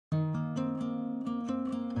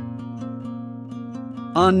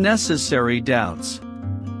Unnecessary doubts.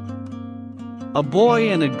 A boy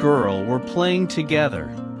and a girl were playing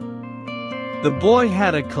together. The boy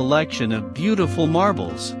had a collection of beautiful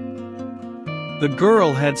marbles. The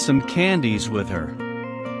girl had some candies with her.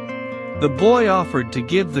 The boy offered to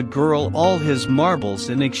give the girl all his marbles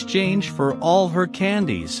in exchange for all her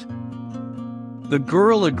candies. The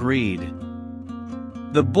girl agreed.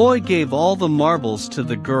 The boy gave all the marbles to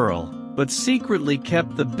the girl, but secretly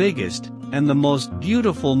kept the biggest and the most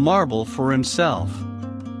beautiful marble for himself.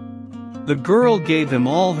 The girl gave him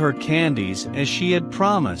all her candies as she had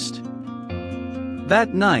promised.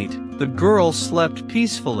 That night, the girl slept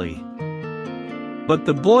peacefully. But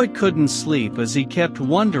the boy couldn't sleep as he kept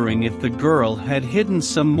wondering if the girl had hidden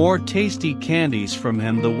some more tasty candies from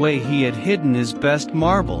him the way he had hidden his best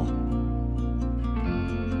marble.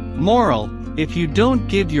 Moral: if you don't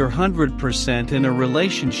give your 100% in a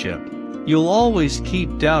relationship, you'll always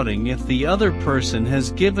keep doubting if the other person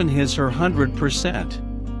has given his or her 100%.